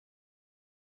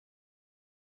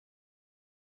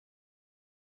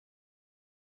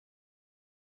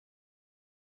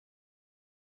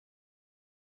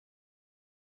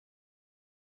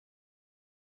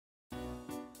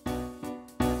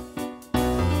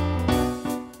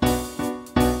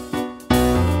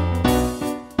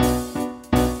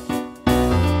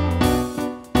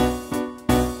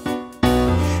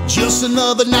Just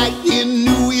another night in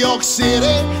New York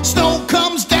City. Snow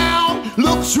comes down,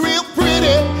 looks real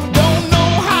pretty. Don't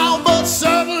know how, but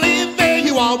suddenly there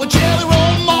you are with Jelly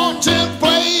Roll Morton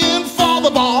playing for the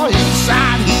bar.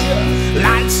 Inside here,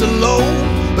 lights are low,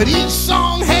 but each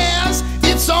song has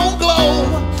its own glow.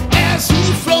 As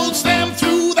he floats them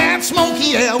through that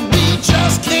smoky air, we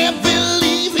just can't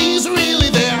believe he's really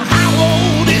there. How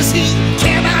old is he?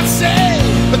 Cannot say,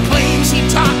 but claims he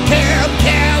taught Calloway.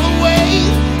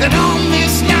 And on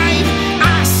this night,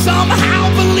 I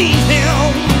somehow believe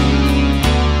him.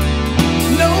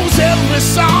 Knows every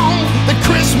song that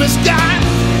Christmas got,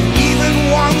 even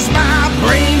ones my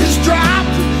brain has dropped.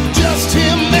 Just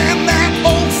him and that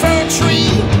old fir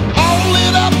tree, all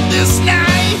lit up this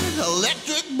night,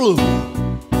 electric blue.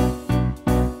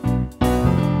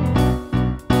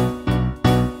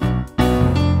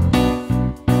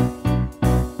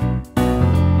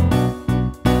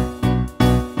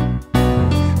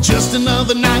 Just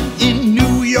another night in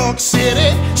New York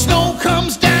City. Snow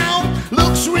comes down,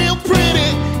 looks real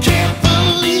pretty. Can't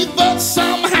believe, but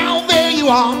somehow there you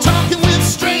are, talking with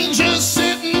strangers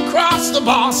sitting across the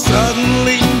bar.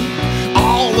 Suddenly,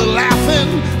 all are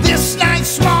laughing. This night's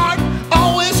smart,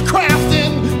 always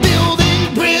crafting,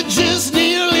 building bridges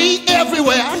nearly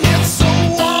everywhere. It's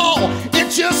a wall, it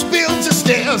just builds the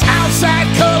stairs. Outside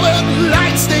colored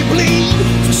lights, they bleed.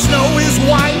 For snow is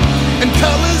white and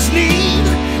colors need,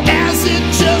 as it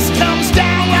just comes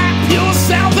down like pure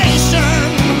salvation.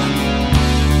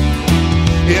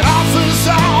 It offers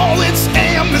all its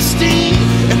amnesty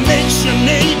and makes your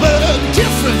neighbor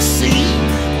different see.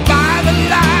 By the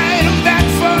light of that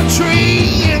fir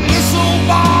tree in this old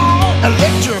bar,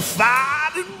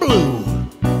 electrified and blue.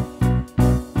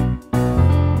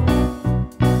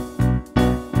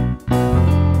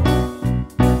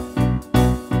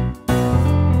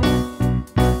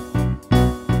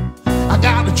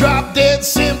 Drop dead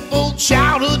simple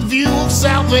childhood view of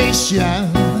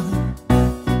salvation.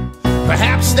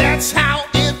 Perhaps that's how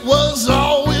it was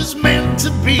always meant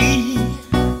to be.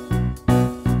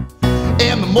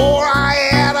 And the more I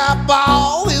add up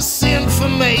all this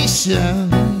information,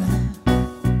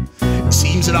 it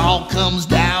seems it all comes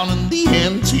down in the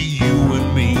end to you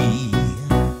and me.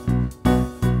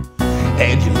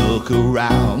 And you look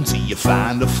around till you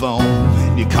find a phone,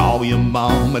 and you call your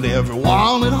mom and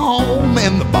everyone at home,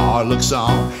 and the bar looks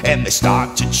on and they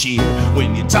start to cheer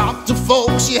when you talk to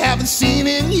folks you haven't seen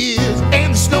in years.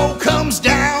 And the snow comes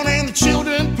down and the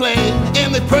children play,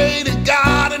 and they pray to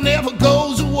God it never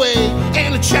goes away,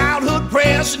 and a childhood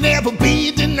prayer should never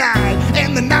be denied.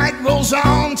 And the night rolls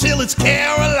on till it's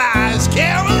carolized,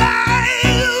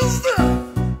 carolized,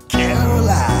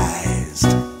 carolized,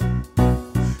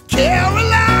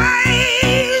 carolized,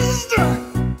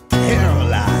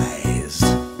 carolized.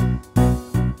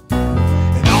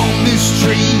 And on this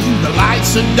tree the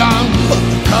lights are done, but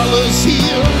the colors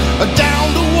here are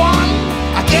down to one.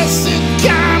 I guess it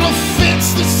kind of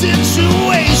fits the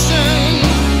situation.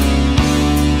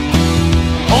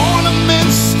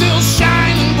 Ornaments still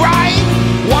shining bright,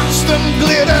 watch them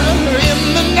glitter in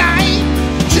the night.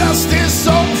 Just this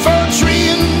old fir tree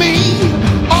and me,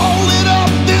 all lit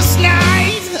up this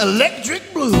night,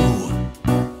 electric blue.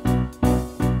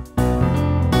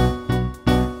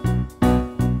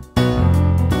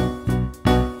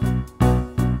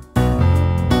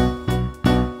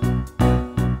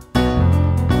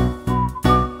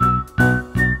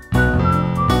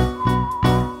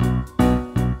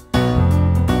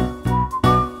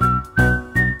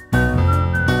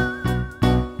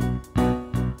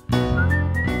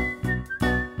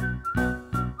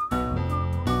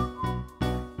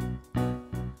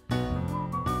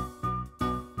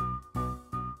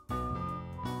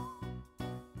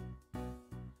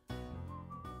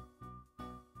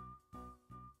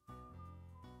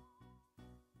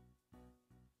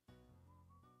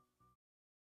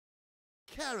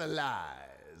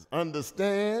 Carolize,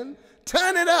 understand?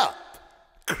 Turn it up,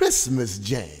 Christmas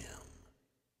jam.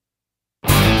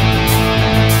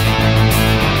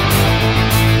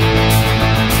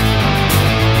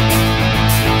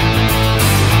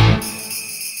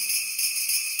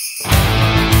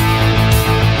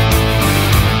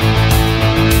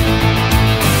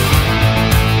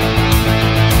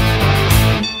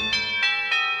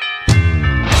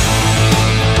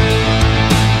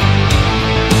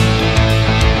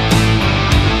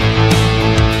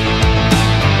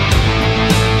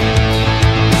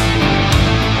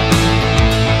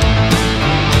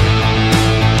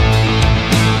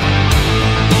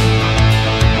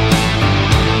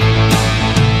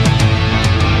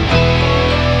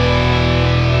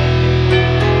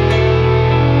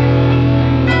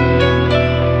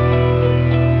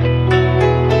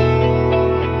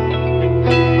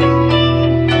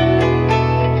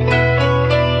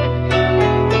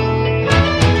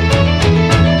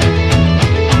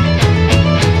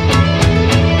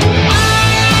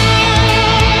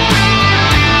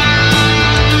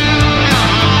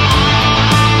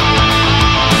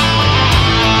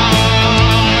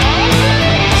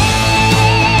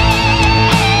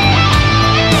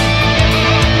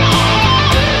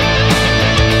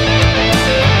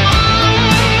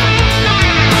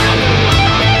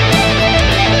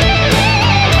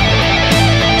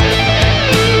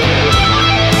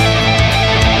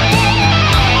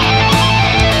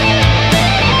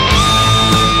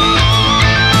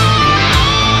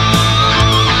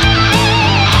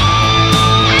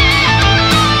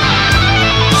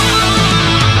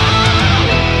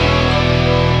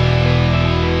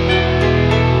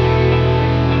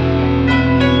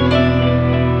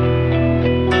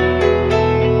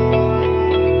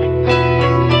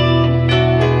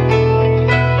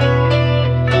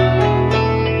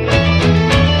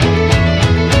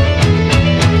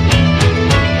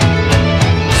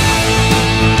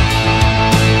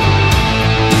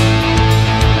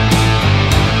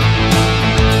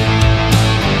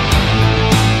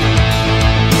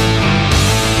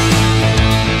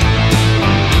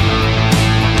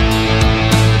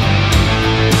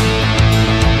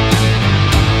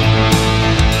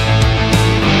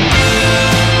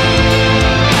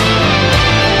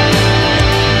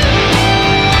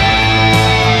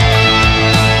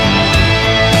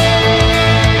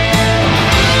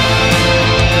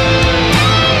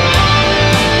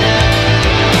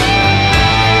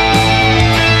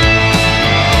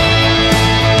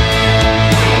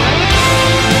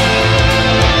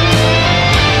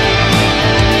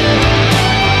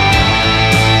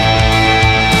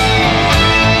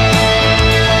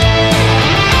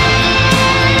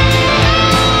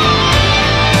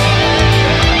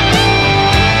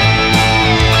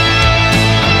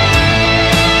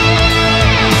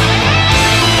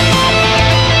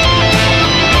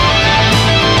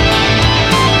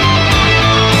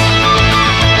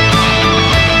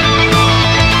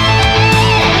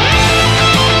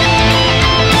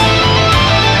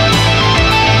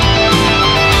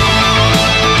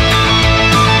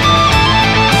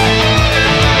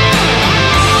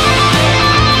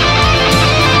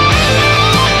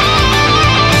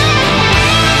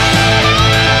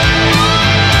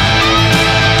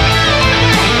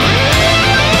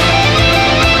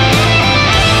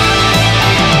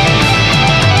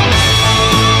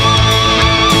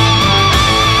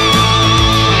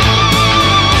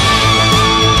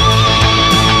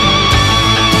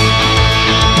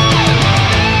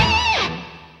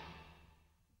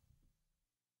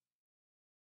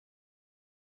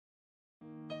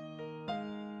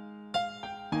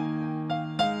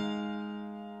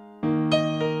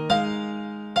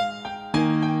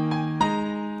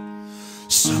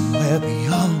 Somewhere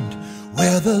beyond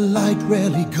where the light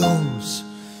rarely goes,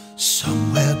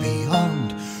 somewhere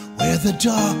beyond where the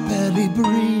dark barely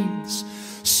breathes,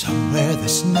 somewhere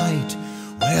this night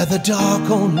where the dark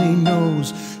only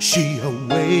knows, she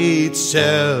awaits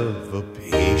ever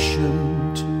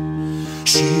patient.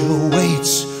 She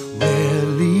awaits,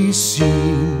 rarely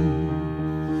seen,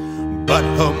 but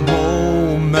her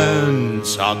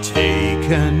moments are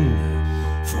taken.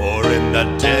 For in the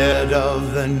dead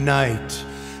of the night,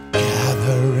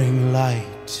 gathering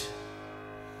light,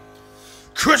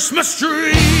 Christmas dreams.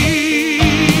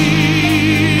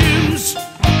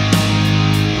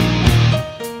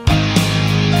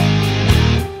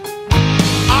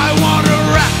 I want to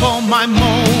wrap all my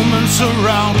moments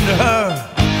around her.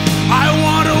 I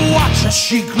want to watch as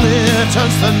she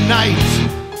glitters the night,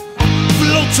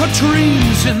 floats her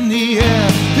dreams in the air.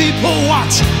 People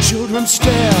watch, children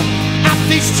stare at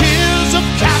these tears of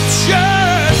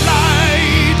captured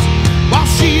light, while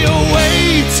she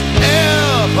awaits,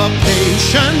 ever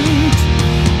patient.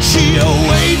 She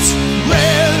awaits,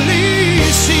 rarely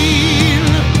seen.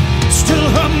 Still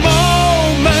her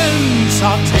moments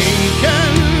are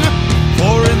taken,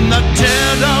 for in the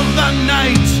dead of the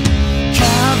night,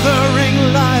 gathering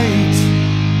light,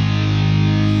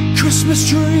 Christmas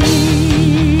dreams.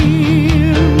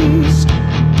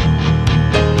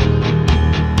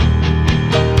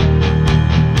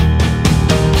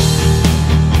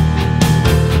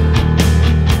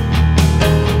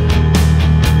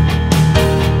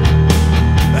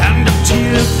 And a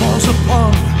tear falls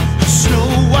upon her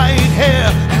snow-white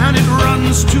hair, and it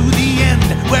runs to the end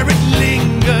where it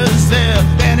lingers there.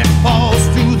 Then it falls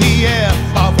through the air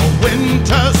of a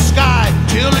winter sky,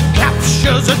 till it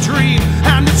captures a dream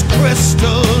and it's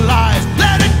crystallized.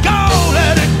 Let it go,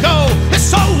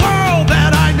 it's a world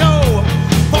that I know,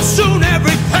 for soon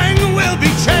everything will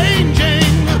be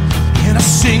changing. In a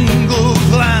single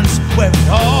glance, where it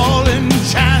all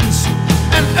enchants,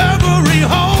 and every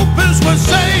hope is worth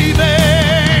saving.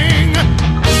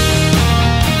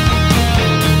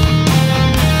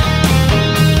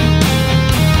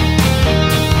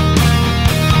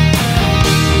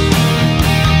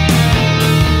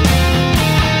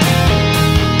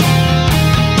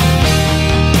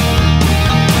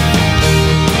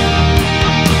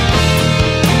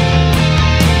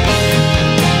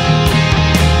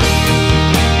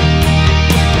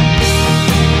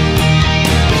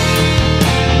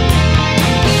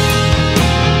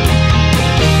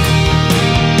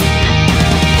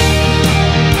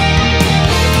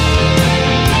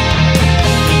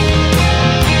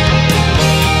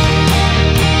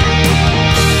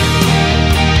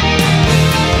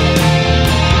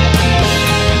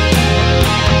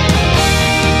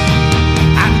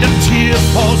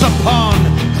 Falls upon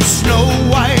her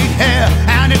snow-white hair,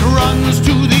 and it runs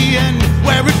to the end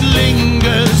where it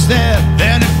lingers there.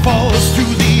 Then it falls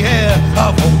through the air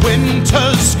of a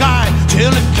winter's